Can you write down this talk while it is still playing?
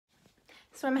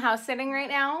So I'm house sitting right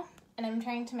now, and I'm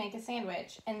trying to make a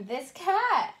sandwich. And this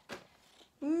cat,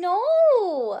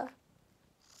 no,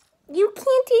 you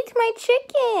can't eat my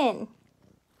chicken.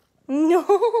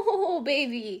 No,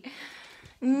 baby,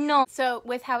 no. So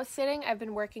with house sitting, I've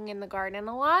been working in the garden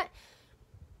a lot.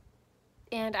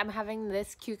 And I'm having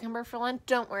this cucumber for lunch.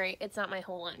 Don't worry, it's not my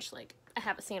whole lunch. Like, I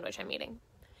have a sandwich I'm eating.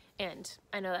 And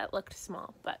I know that looked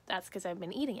small, but that's because I've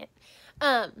been eating it.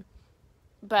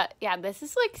 But yeah, this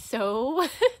is like so,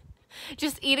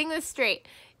 just eating this straight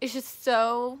is just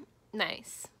so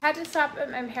nice. I had to stop at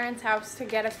my parents' house to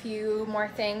get a few more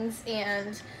things,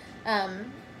 and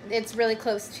it's really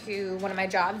close to one of my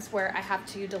jobs where I have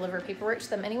to deliver paperwork to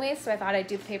them anyway, so I thought I'd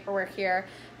do the paperwork here,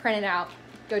 print it out,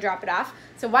 go drop it off.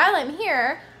 So while I'm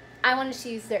here, I wanted to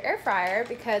use their air fryer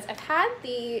because I've had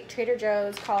the Trader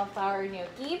Joe's cauliflower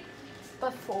gnocchi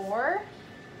before,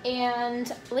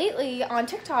 and lately on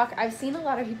TikTok I've seen a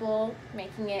lot of people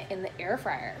making it in the air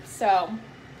fryer. So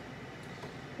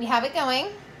we have it going.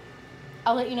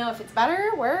 I'll let you know if it's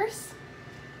better, worse,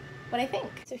 what I think.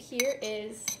 So here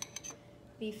is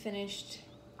the finished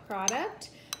product.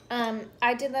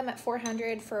 I did them at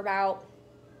 400 for about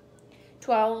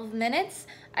 12 minutes.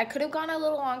 I could have gone a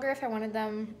little longer if I wanted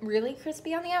them really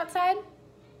crispy on the outside,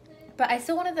 but I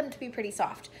still wanted them to be pretty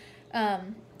soft.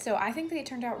 So I think they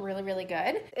turned out really, really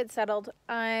good. It's settled.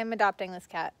 I'm adopting this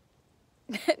cat.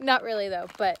 Not really though,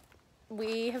 but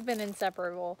we have been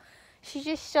inseparable. She's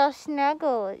just so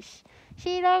snuggles.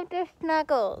 She loves the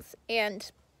snuggles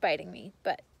and biting me,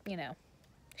 but you know,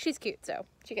 she's cute, so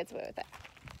she gets away with it.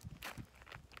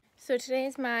 So today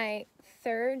is my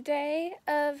third day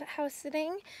of house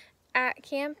sitting at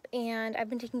camp, and I've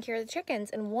been taking care of the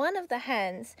chickens, and one of the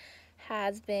hens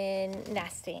has been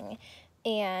nesting,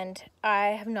 and I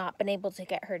have not been able to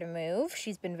get her to move.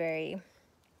 She's been very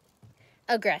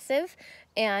aggressive,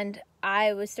 and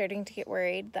I was starting to get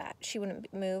worried that she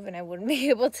wouldn't move and I wouldn't be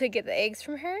able to get the eggs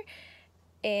from her,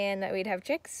 and that we'd have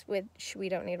chicks, which we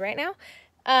don't need right now.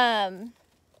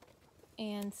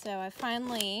 And so I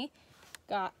finally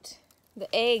got the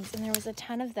eggs, and there was a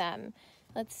ton of them.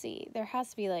 Let's see, there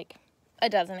has to be like a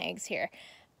dozen eggs here.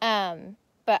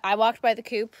 But I walked by the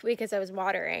coop because I was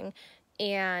watering,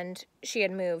 and she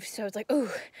had moved, so I was like, ooh,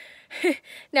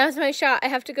 now's my shot. I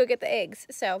have to go get the eggs.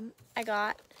 So I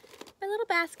got my little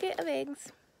basket of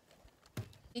eggs.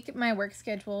 My work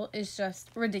schedule is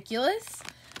just ridiculous.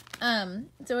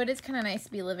 So it is kind of nice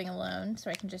to be living alone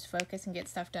so I can just focus and get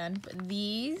stuff done. But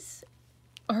these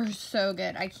are so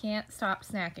good. I can't stop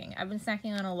snacking. I've been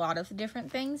snacking on a lot of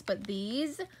different things, but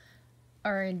these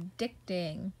are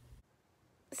addicting.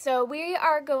 So we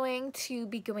are going to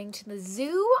be going to the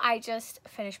zoo. I just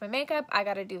finished my makeup. I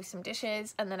gotta do some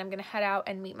dishes, and then I'm gonna head out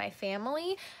and meet my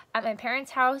family at my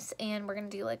parents' house, and we're gonna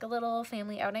do like a little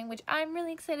family outing, which I'm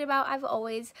really excited about. I've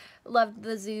always loved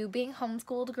the zoo. Being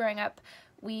homeschooled growing up,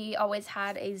 we always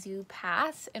had a zoo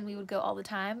pass, and we would go all the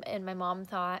time, and my mom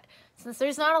thought, since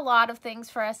there's not a lot of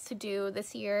things for us to do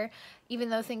this year, even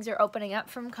though things are opening up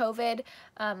from COVID,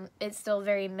 it's still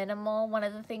very minimal. One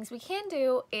of the things we can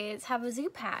do is have a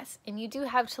zoo pass, and you do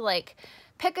have to like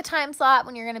pick a time slot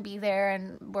when you're going to be there,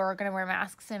 and we're going to wear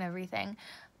masks and everything.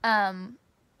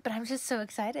 But I'm just so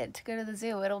excited to go to the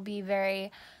zoo. It'll be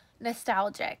very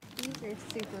nostalgic. These are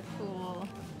super cool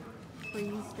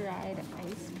freeze-dried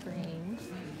ice cream.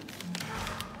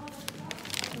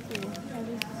 Are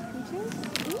these peaches?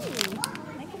 Ooh,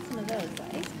 I might get some of those. The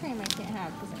ice cream I can't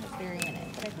have because it has berry in it,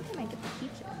 but I think I might get the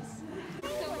peaches. So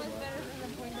much better than the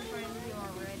point of finding you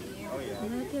already. Oh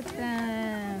yeah. Look at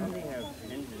them. They have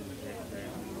engines there.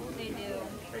 They do.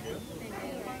 They do? They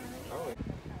do.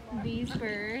 Oh. These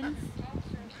birds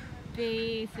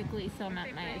basically sum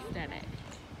up my aesthetic.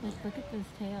 Like, look at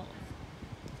those tails.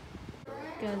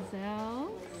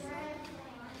 Gazelles.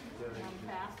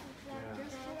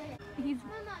 He's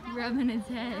rubbing his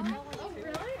head. Oh,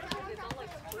 really?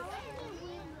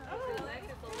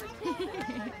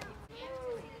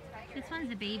 This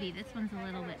one's a baby. This one's a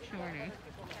little bit shorter.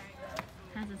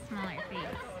 Has a smaller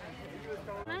face.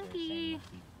 Monkey.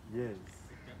 Yes.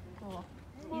 Cool.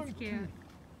 He's cute.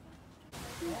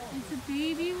 It's a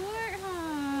baby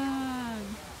warthog.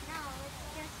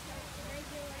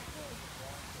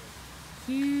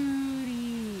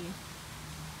 Cutie.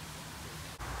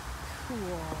 Cool.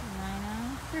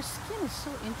 Rhino. Their skin is so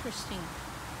interesting.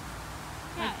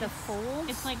 Yeah, like the folds.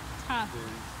 It's like tough.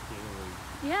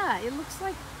 Yeah, it looks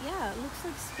like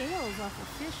scales off a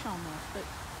fish almost, but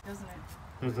doesn't it?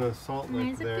 There's a salt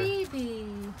lick there. There's a baby.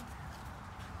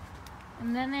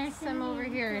 And then there's some over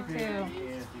here too. Yeah,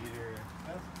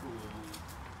 that's cool.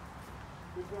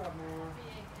 Good job, Mama.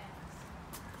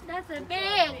 That's a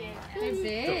big. They're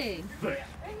big.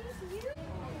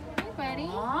 buddy.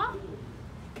 Aww.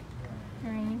 Or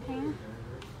anything.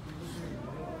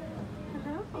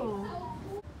 Hello.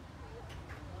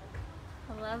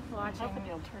 I love watching Hoping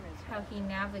you'll turn his how he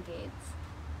navigates.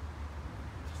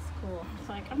 It's cool. It's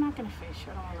like, I'm not gonna face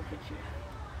you. I don't want to look at you.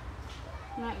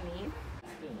 Isn't that neat?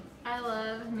 I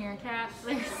love meerkats.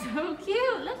 They're so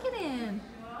cute. Look at him.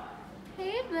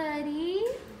 Hey, buddy.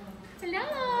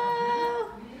 Hello.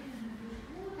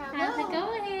 How's it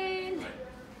going?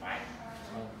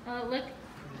 Oh, look.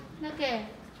 Look at.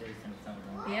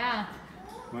 Yeah.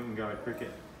 Went and got a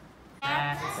cricket.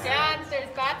 Dad, there's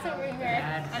bats over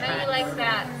here. I know you like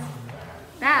bats.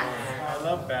 Bats. I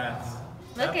love bats.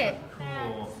 Look Bats at. are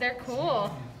cool. They're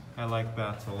cool. I like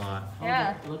bats a lot.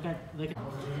 Yeah. Look at.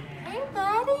 Hey,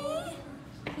 buddy.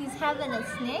 He's having a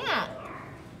snack.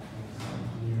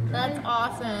 That's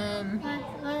awesome.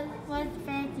 What's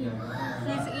fancy?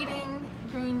 He's eating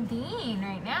green bean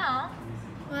right now.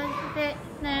 What's it?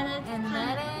 And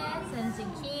lettuce and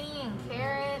zucchini and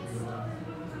carrots.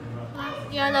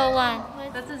 Yellow one.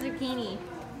 That's a zucchini.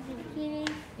 Zucchini.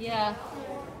 Yeah.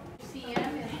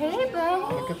 Hey,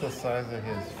 buddy. Look at the size of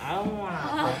his. I don't want to.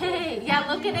 Oh, hey.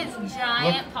 Yeah, look at his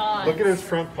giant paws. Look at his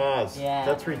front paws. Yeah.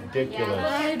 That's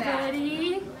ridiculous. Hey,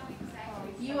 buddy.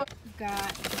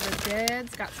 Got the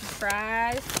goods, got some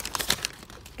fries,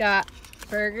 got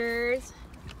burgers.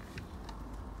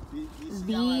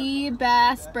 The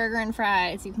best burger and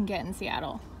fries you can get in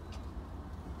Seattle.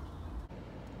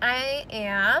 I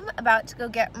am about to go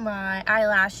get my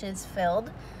eyelashes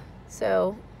filled.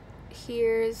 So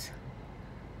here's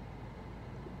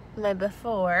my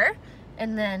before,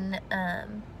 and then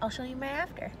I'll show you my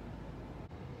after.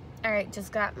 All right,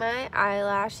 just got my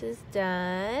eyelashes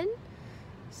done.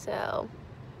 So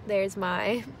there's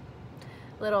my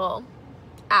little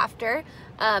after.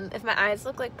 If my eyes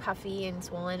look like puffy and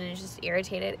swollen and just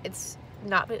irritated, it's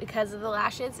not because of the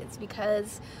lashes, it's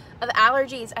because of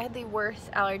allergies. I had the worst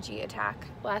allergy attack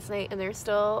last night and they're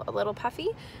still a little puffy.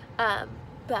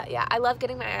 But yeah, I love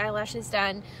getting my eyelashes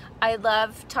done. I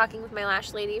love talking with my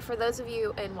lash lady. For those of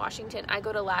you in Washington, I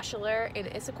go to Lashlr in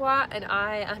Issaquah, and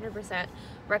I 100%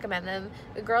 recommend them.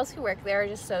 The girls who work there are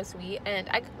just so sweet, and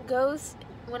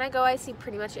when I go, I see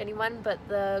pretty much anyone, but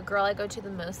the girl I go to the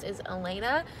most is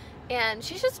Elena, and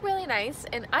she's just really nice.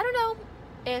 And I don't know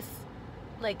if,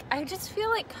 like, I just feel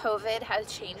like COVID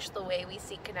has changed the way we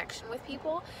seek connection with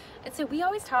people. And so we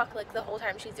always talk, like, the whole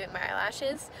time she's doing my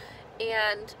eyelashes,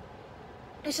 and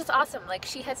it's just awesome. Like,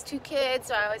 she has 2 kids,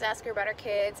 so I always ask her about her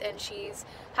kids, and she's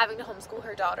having to homeschool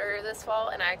her daughter this fall,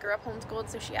 and I grew up homeschooled,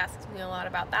 so she asks me a lot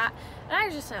about that. And I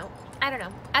just know, I don't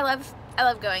know, I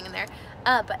love going in there.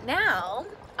 But now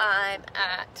I'm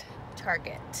at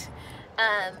Target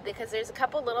because there's a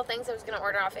couple little things I was gonna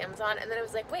order off Amazon, and then I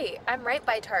was like, wait, I'm right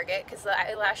by Target because the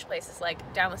eyelash place is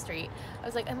like down the street. I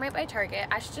was like, I'm right by Target,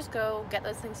 I should just go get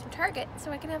those things from Target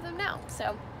so I can have them now.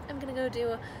 So I'm gonna go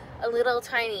do a little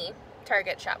tiny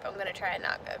Target shop. I'm gonna try and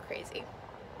not go crazy.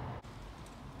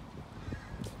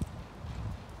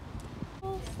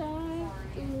 Ooh.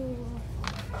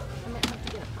 I might have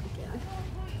to get a pumpkin.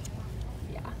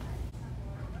 Yeah.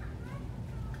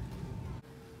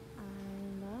 I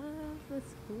love the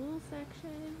school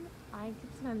section. I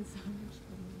could spend so much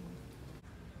time.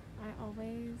 I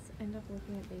always end up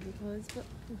looking at baby clothes, but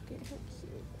look at how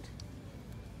cute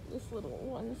this little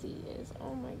onesie is.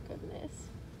 Oh my goodness.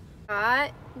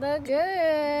 Got the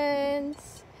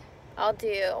goods. I'll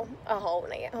do a haul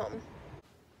when I get home.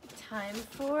 Time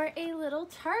for a little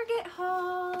Target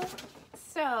haul.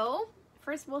 So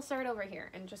first we'll start over here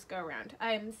and just go around.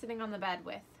 I'm sitting on the bed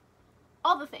with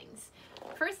all the things.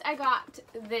 First I got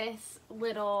this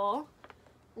little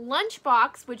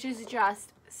lunchbox, which is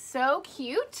just so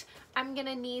cute. I'm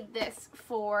gonna need this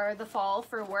for the fall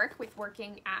for work with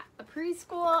working at a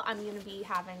preschool. I'm gonna be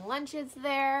having lunches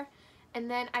there. And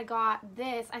then I got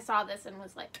this, I saw this and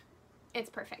was like, it's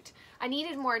perfect. I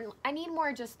need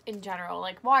more just in general,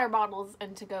 like water bottles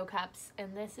and to-go cups.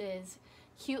 And this is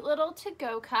cute little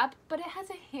to-go cup, but it has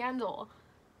a handle.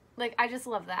 Like, I just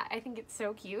love that. I think it's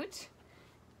so cute.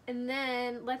 And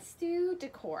then let's do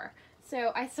decor.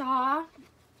 So I saw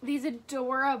these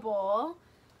adorable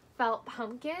felt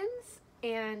pumpkins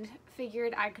and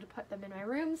figured I could put them in my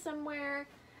room somewhere.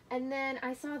 And then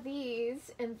I saw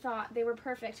these and thought they were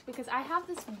perfect because I have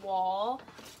this wall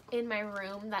in my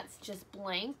room that's just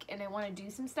blank and I want to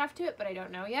do some stuff to it, but I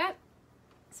don't know yet.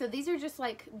 So these are just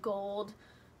like gold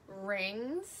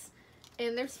rings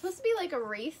and they're supposed to be like a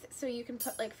wreath, so you can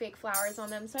put like fake flowers on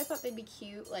them. So I thought they'd be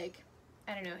cute, like,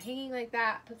 I don't know, hanging like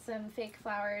that, put some fake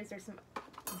flowers or some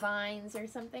vines or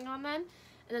something on them.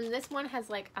 And then this one has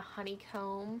like a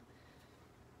honeycomb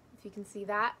if you can see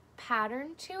that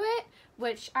pattern to it,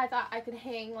 which I thought I could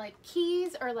hang like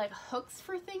keys or like hooks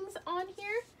for things on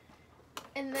here.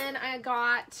 And then I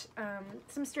got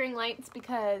some string lights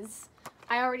because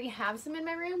I already have some in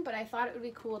my room, but I thought it would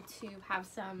be cool to have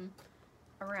some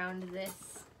around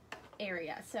this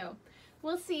area. So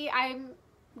we'll see. I'm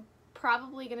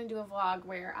probably gonna do a vlog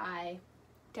where I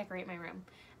decorate my room.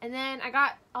 And then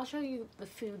I'll show you the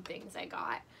food things I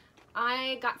got.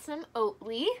 I got some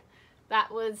Oatly.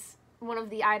 That was one of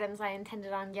the items I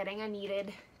intended on getting. I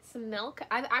needed some milk.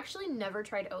 I've actually never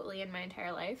tried Oatly in my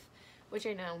entire life, which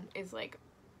I know is like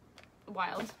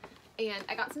wild. And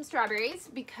I got some strawberries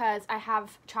because I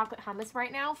have chocolate hummus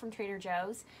right now from Trader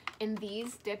Joe's, and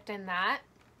these dipped in that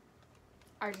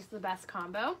are just the best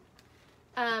combo.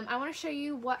 I want to show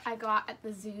you what I got at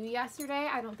the zoo yesterday.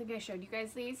 I don't think I showed you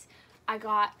guys these. I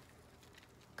got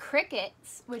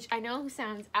crickets, which I know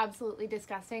sounds absolutely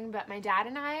disgusting, but my dad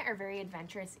and I are very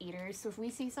adventurous eaters, so if we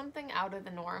see something out of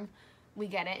the norm, we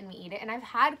get it and we eat it. And I've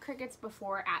had crickets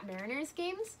before at Mariners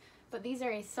games, but these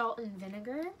are a salt and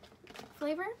vinegar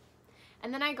flavor.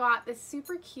 And then I got this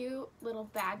super cute little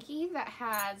baggie that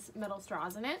has metal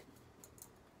straws in it.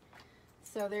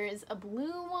 So there's a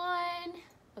blue one,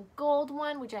 a gold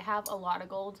one, which I have a lot of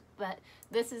gold, but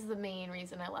this is the main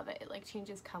reason I love it. It like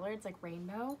changes color. It's like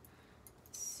rainbow.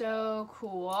 So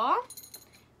cool.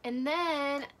 And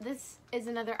then this is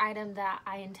another item that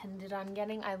I intended on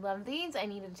getting. I love these. I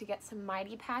needed to get some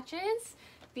Mighty Patches.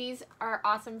 These are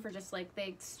awesome for just like, they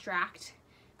extract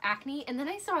acne. And then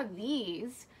I saw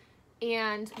these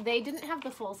and they didn't have the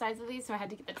full size of these, so I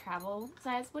had to get the travel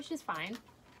size, which is fine.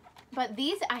 But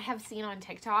these I have seen on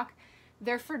TikTok.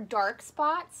 They're for dark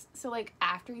spots. So like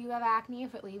after you have acne,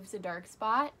 if it leaves a dark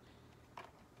spot,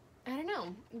 I don't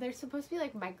know. They're supposed to be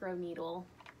like micro needle.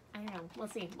 I don't know. We'll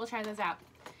see. We'll try those out.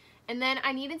 And then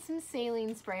I needed some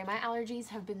saline spray. My allergies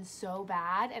have been so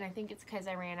bad, and I think it's because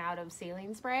I ran out of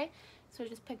saline spray. So I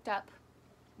just picked up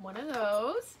one of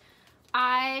those.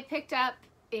 I picked up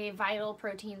a Vital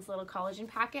Proteins little collagen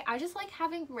packet. I just like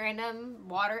having random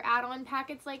water add-on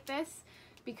packets like this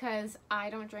because I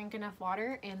don't drink enough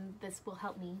water, and this will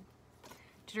help me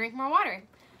to drink more water.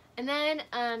 And then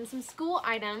some school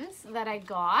items that I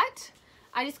got.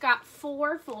 I just got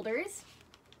 4 folders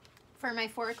for my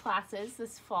 4 classes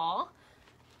this fall.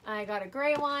 I got a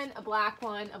gray one, a black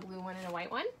one, a blue one, and a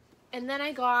white one. And then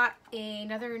I got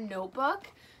another notebook.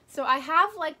 So I have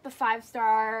like the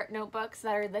 5-star notebooks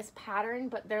that are this pattern,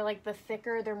 but they're like the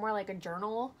thicker, they're more like a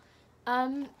journal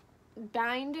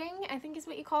binding, I think is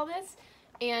what you call this.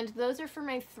 And those are for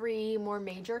my 3 more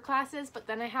major classes, but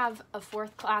then I have a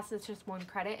 4th class that's just 1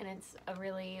 credit, and it's a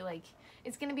really like,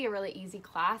 it's gonna be a really easy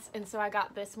class. And so I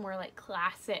got this more like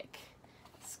classic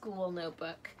school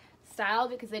notebook style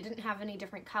because they didn't have any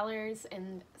different colors,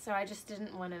 and so I just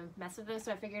didn't want to mess with this.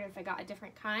 So I figured if I got a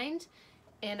different kind,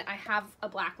 and I have a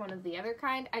black one of the other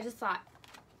kind, I just thought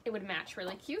it would match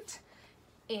really cute.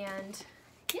 And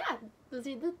yeah, those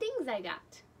are the things I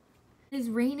got. It is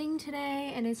raining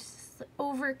today, and it's just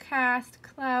overcast,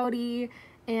 cloudy,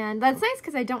 and that's nice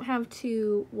because I don't have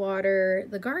to water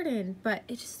the garden, but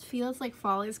it just feels like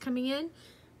fall is coming in,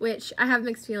 which I have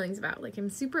mixed feelings about. Like, I'm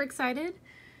super excited,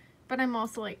 but I'm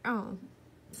also like, oh,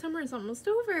 summer's almost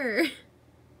over.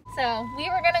 So we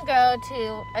were gonna go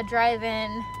to a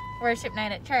drive-in worship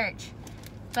night at church,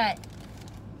 but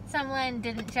someone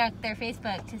didn't check their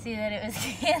Facebook to see that it was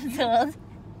canceled.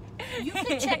 You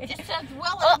can check just as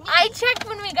well as Well, me. I checked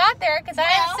when we got there because I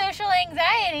have social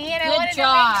anxiety and I wanted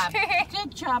to make sure.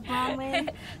 Good job,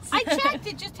 Bronwyn. I checked.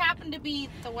 It just happened to be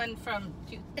the one from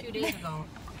two days ago.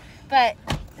 But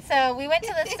so we went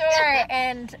to the store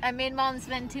and I made Mom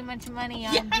spend too much money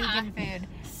on vegan food.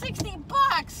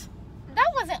 $60.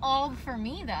 That wasn't all for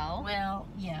me though. Well,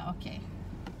 yeah, okay.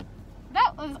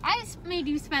 That was, I made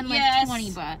you spend like Yes,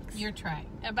 $20. You're trying.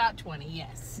 About 20,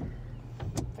 yes.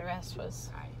 The rest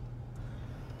was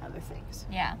Other things.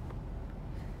 yeah.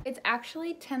 It's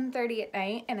actually 10:30 at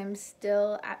night and I'm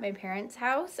still at my parents'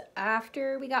 house.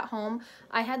 After we got home,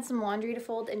 I had some laundry to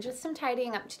fold and just some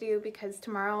tidying up to do because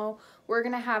tomorrow we're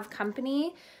gonna have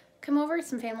company come over.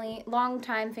 Some family,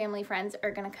 longtime family friends are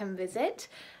gonna come visit,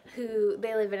 who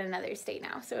they live in another state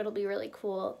now. So it'll be really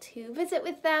cool to visit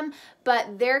with them,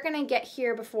 but they're gonna get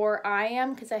here before I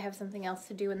am because I have something else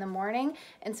to do in the morning.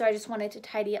 And so I just wanted to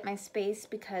tidy up my space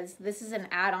because this is an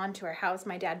add-on to our house.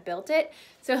 My dad built it.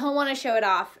 So he'll wanna show it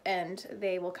off and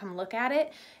they will come look at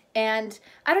it. And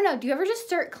I don't know, do you ever just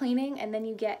start cleaning and then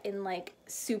you get in like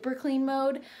super clean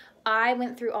mode? I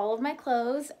went through all of my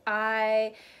clothes.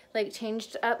 I like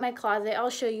changed up my closet. I'll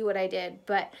show you what I did,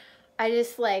 but I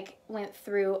just like went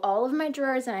through all of my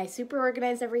drawers and I super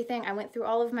organized everything. I went through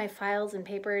all of my files and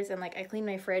papers and like I cleaned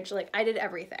my fridge. Like I did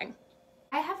everything.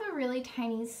 I have a really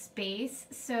tiny space,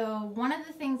 so one of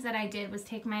the things that I did was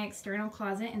take my external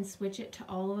closet and switch it to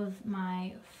all of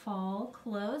my fall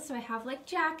clothes. So I have like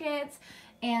jackets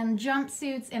and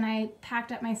jumpsuits, and I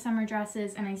packed up my summer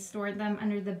dresses and I stored them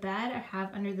under the bed. I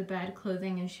have under the bed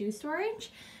clothing and shoe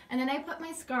storage. And then I put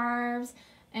my scarves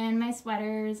and my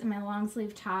sweaters and my long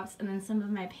sleeve tops and then some of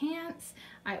my pants.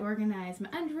 I organized my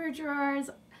underwear drawers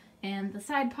and the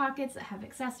side pockets that have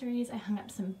accessories. I hung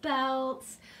up some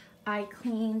belts. I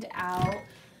cleaned out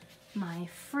my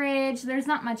fridge. There's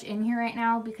not much in here right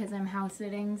now because I'm house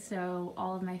sitting, so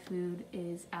all of my food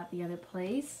is at the other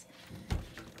place.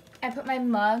 I put my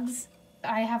mugs,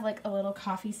 I have like a little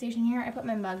coffee station here. I put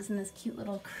my mugs in this cute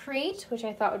little crate, which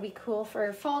I thought would be cool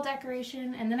for fall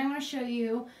decoration. And then I want to show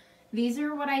you, these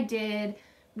are what I did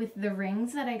with the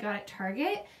rings that I got at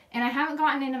Target. And I haven't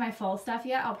gotten into my fall stuff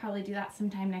yet. I'll probably do that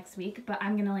sometime next week, but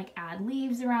I'm gonna like add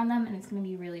leaves around them and it's gonna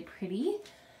be really pretty.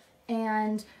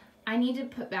 And I need to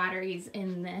put batteries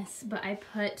in this, but I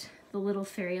put the little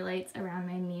fairy lights around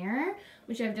my mirror,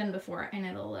 which I've done before, and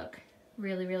it'll look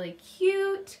really, really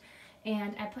cute.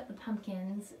 And I put the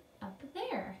pumpkins up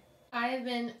there. I have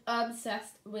been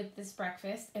obsessed with this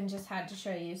breakfast and just had to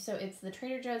show you. So it's the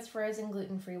Trader Joe's frozen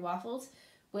gluten-free waffles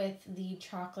with the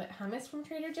chocolate hummus from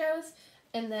Trader Joe's,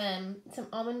 and then some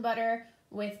almond butter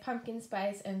with pumpkin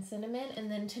spice and cinnamon.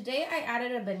 And then today I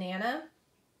added a banana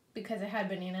because I had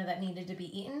banana that needed to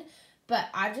be eaten, but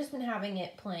I've just been having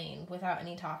it plain without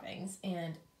any toppings,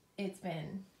 and it's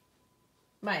been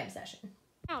my obsession.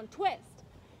 Down, twist.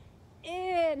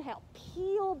 Inhale,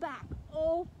 peel back,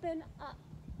 open up.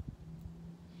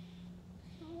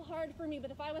 So hard for me,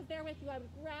 but if I was there with you, I would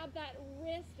grab that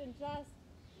wrist and just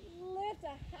lift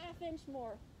a half inch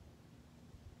more.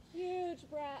 Huge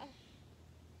breath.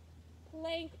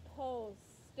 Plank pose,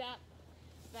 step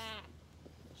back.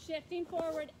 Shifting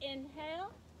forward,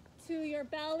 inhale to your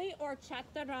belly or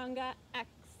chaturanga,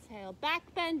 exhale. Back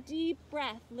bend, deep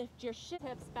breath. Lift your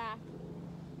hips back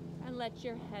and let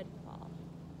your head fall.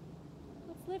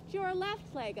 Let's lift your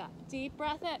left leg up. Deep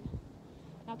breath in.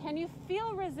 Now can you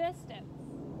feel resistance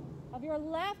of your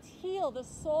left heel, the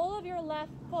sole of your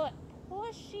left foot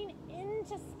pushing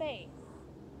into space?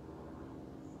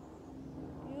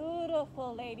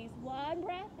 Beautiful, ladies. One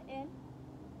breath in.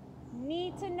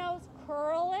 Knee to nose,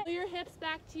 curl it. Your hips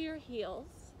back to your heels.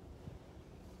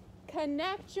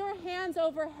 Connect your hands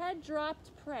overhead,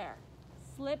 dropped prayer.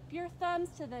 Slip your thumbs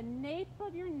to the nape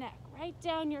of your neck, right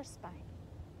down your spine.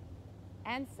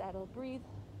 And settle, breathe.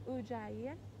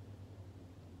 Ujjayi.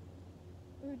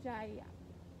 Ujjayi.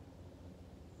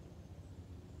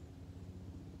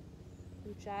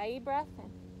 Ujjayi, breath in.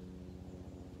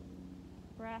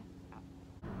 Breath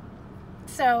out.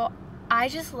 So I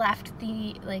just left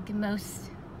the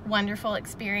most wonderful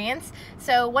experience.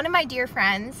 So one of my dear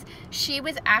friends, she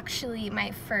was actually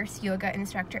my first yoga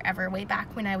instructor ever way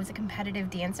back when I was a competitive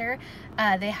dancer.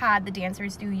 They had the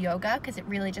dancers do yoga because it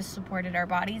really just supported our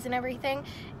bodies and everything.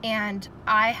 And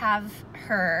I have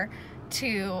her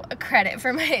to credit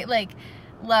for my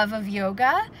love of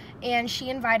yoga. And she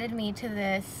invited me to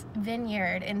this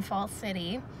vineyard in Falls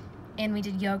City, and we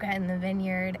did yoga in the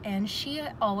vineyard, and she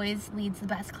always leads the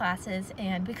best classes.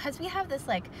 And because we have this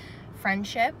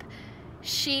friendship,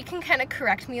 she can kind of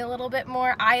correct me a little bit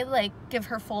more. I give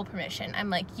her full permission. I'm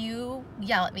like, you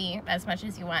yell at me as much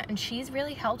as you want, and she's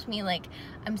really helped me.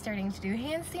 I'm starting to do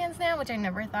handstands now, which I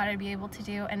never thought I'd be able to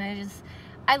do, and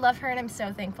I love her, and I'm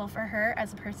so thankful for her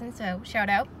as a person. So shout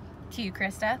out to you,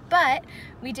 Krista. But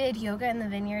we did yoga in the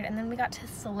vineyard, and then we got to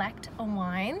select a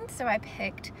wine. So I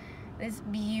picked this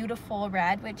beautiful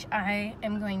red, which I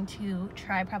am going to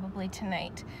try probably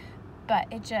tonight.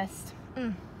 But it just,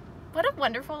 what a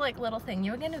wonderful little thing.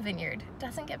 Yoga in a vineyard.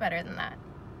 Doesn't get better than that.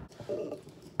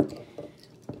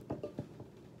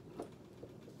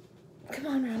 Come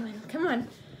on, Ronwin, come on.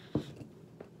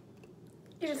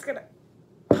 You're just gonna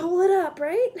pull it up,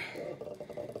 right?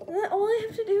 And then all I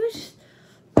have to do is just,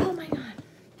 oh my God.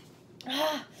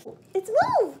 Ah, it's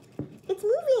moved! It's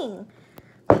moving!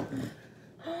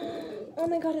 Oh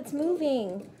my God, it's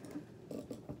moving.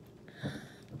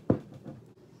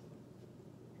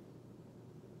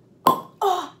 Oh,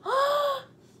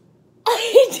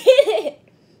 I did it!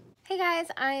 Hey Hey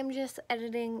guys, I am just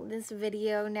editing this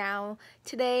video now.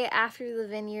 Today after the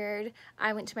vineyard,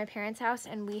 I went to my parents' house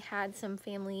and we had some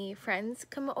family friends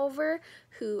come over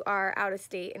who are out of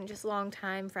state and just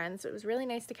long-time friends. So it was really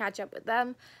nice to catch up with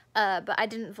them, but I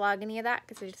didn't vlog any of that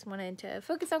because I just wanted to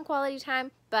focus on quality time.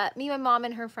 But me, my mom,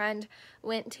 and her friend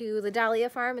went to the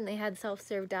dahlia farm and they had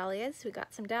self-serve dahlias. So we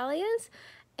got some dahlias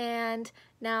and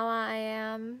now I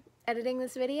am editing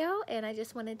this video and I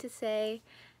just wanted to say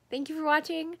thank you for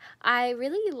watching. I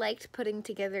really liked putting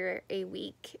together a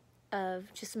week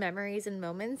of just memories and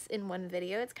moments in one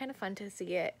video. It's kind of fun to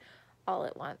see it all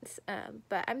at once.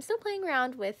 But I'm still playing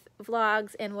around with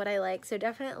vlogs and what I like, so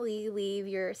definitely leave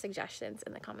your suggestions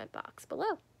in the comment box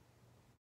below.